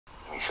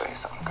show you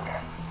something. Come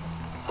here.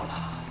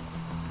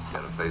 You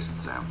gotta face it,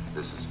 Sam.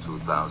 This is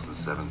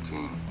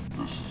 2017.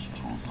 This is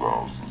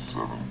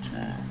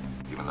 2017.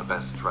 Even the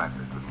best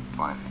tracker couldn't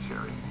find a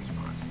cherry in these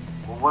parts.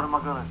 Well, what am I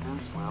gonna do,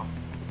 Slim?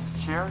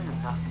 It's a cherry or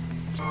nothing?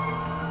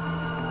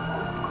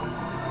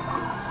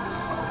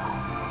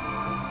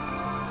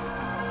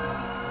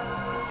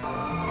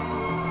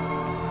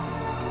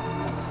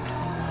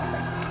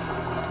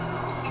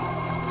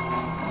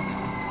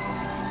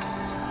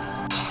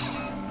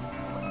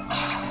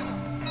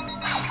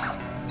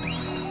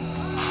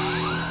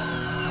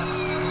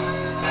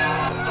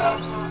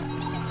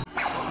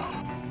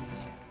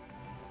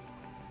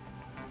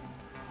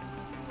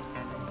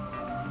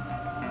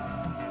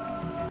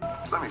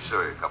 Let me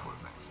show you a couple of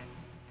things.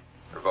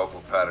 Her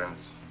vocal patterns,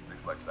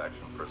 reflex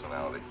action,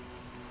 personality.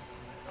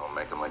 Don't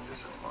make them like this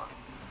anymore.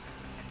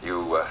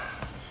 You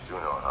do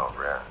know how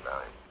rare and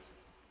valuable.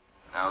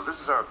 Now, this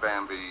is our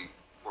Bambi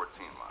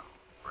 14 model.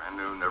 Brand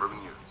new, never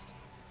been used.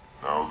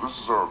 Now, this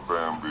is our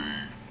Bambi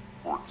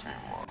 14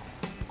 model.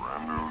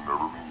 Brand new,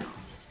 never been used.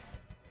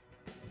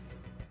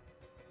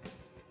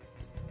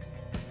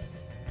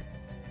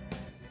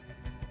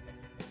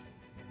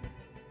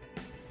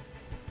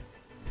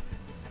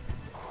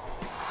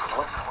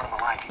 What am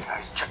I like, you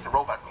guys? Check the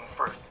robot room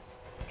first.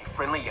 Be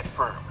friendly yet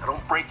firm. Now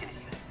don't break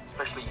anything,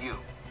 especially you.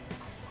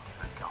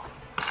 Let's go.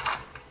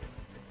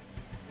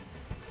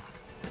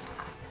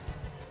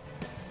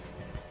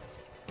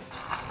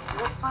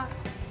 This one?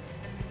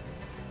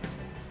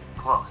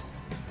 Close.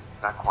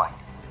 Not quite.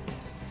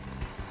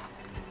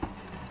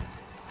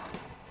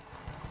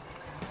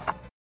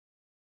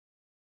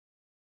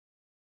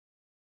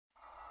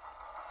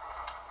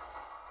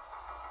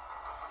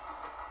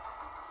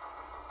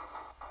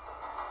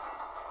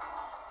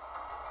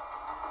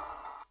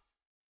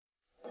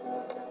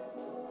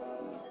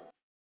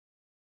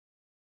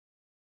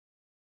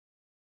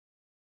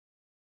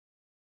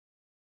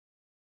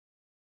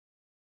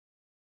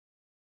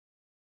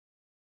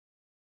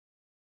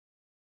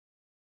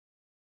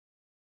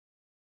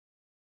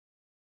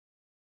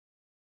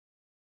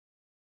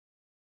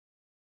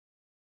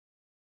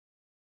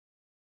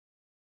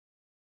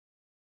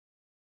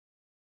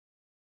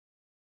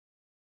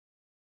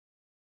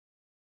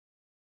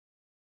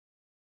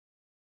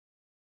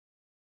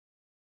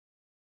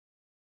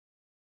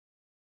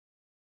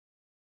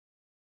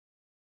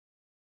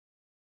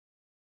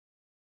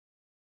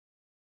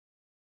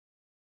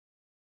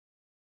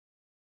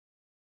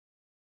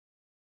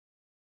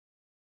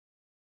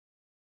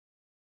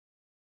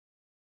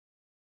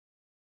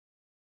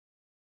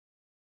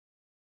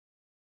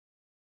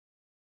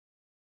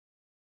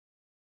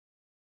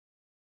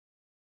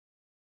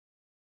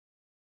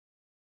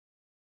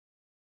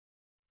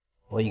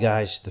 Well, you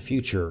guys, the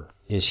future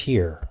is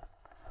here.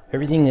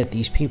 Everything that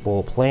these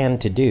people plan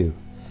to do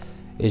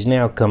is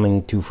now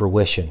coming to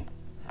fruition.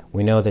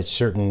 We know that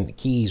certain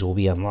keys will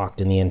be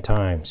unlocked in the end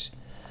times.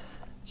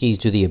 Keys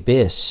to the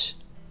abyss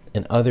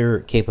and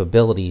other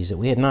capabilities that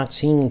we had not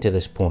seen to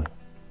this point.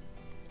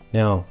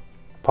 Now,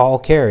 Paul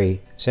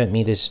Carey sent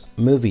me this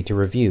movie to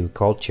review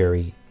called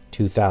Cherry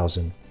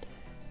 2000.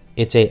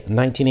 It's a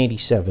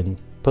 1987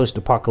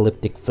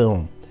 post-apocalyptic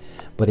film,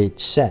 but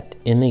it's set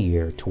in the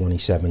year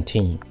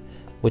 2017.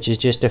 Which is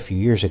just a few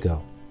years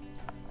ago.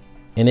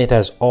 And it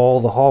has all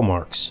the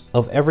hallmarks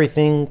of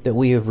everything that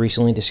we have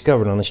recently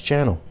discovered on this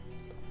channel.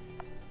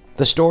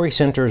 The story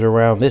centers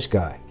around this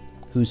guy,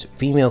 whose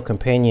female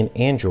companion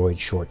android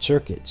short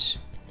circuits.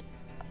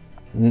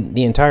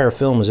 The entire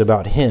film is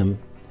about him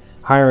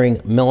hiring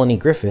Melanie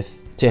Griffith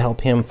to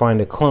help him find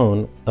a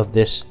clone of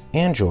this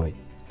android.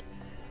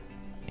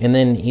 And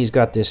then he's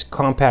got this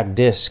compact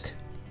disc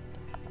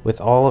with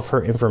all of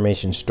her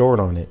information stored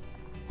on it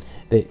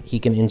that he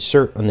can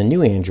insert on the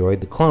new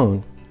android, the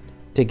clone,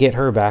 to get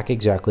her back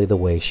exactly the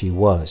way she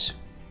was.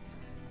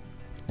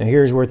 Now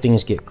here's where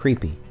things get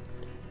creepy.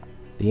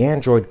 The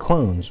android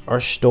clones are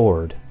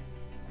stored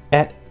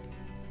at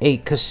a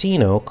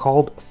casino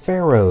called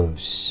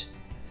Pharaoh's.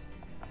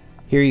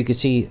 Here you can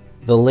see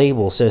the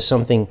label says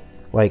something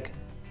like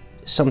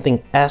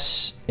something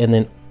S and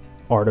then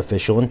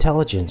artificial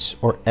intelligence,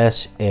 or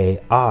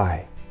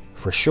SAI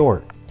for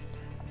short.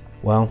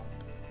 Well,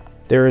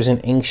 there is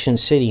an ancient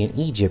city in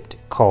Egypt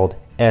called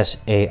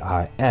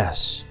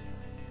SAIS,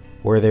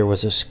 where there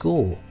was a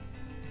school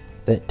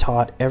that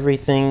taught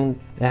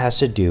everything that has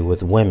to do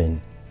with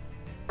women,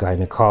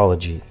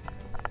 gynecology.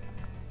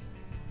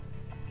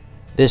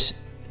 This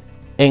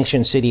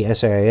ancient city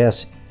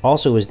SAIS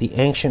also is the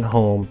ancient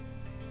home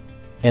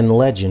and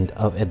legend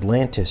of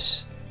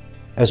Atlantis,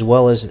 as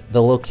well as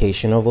the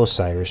location of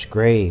Osiris'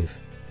 grave,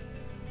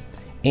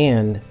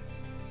 and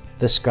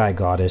the sky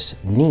goddess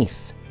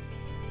Neith.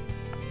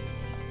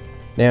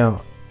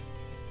 Now,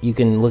 you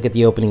can look at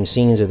the opening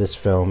scenes of this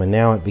film, and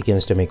now it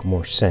begins to make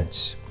more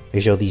sense. They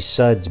show these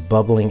suds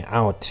bubbling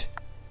out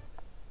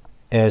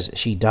as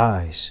she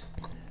dies.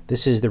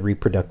 This is the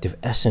reproductive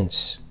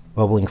essence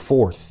bubbling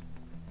forth.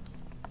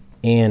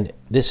 And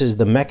this is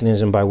the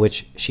mechanism by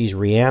which she's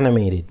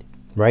reanimated,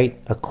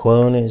 right? A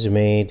clone is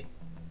made,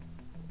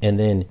 and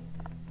then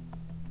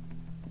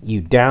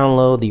you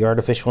download the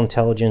artificial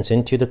intelligence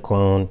into the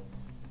clone,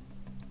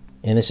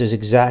 and this is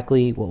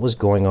exactly what was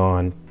going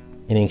on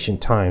in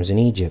ancient times in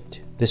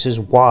Egypt. This is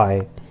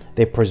why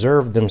they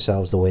preserved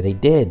themselves the way they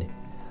did,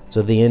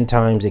 so the end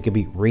times they could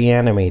be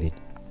reanimated.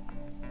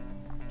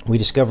 We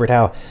discovered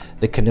how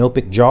the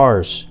canopic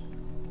jars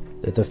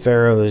that the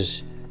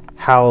pharaohs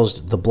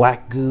housed the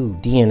black goo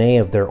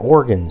DNA of their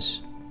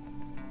organs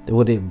that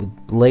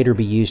would later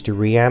be used to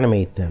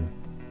reanimate them.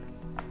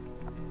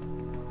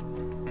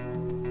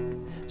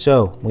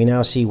 So we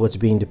now see what's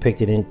being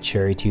depicted in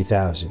Cherry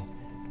 2000,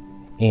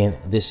 and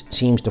this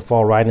seems to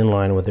fall right in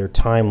line with their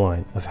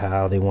timeline of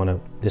how they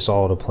want this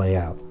all to play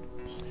out.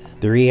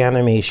 The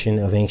reanimation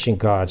of ancient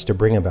gods to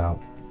bring about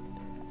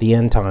the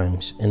end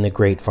times and the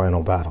great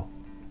final battle.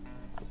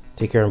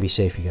 Take care and be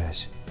safe, you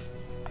guys.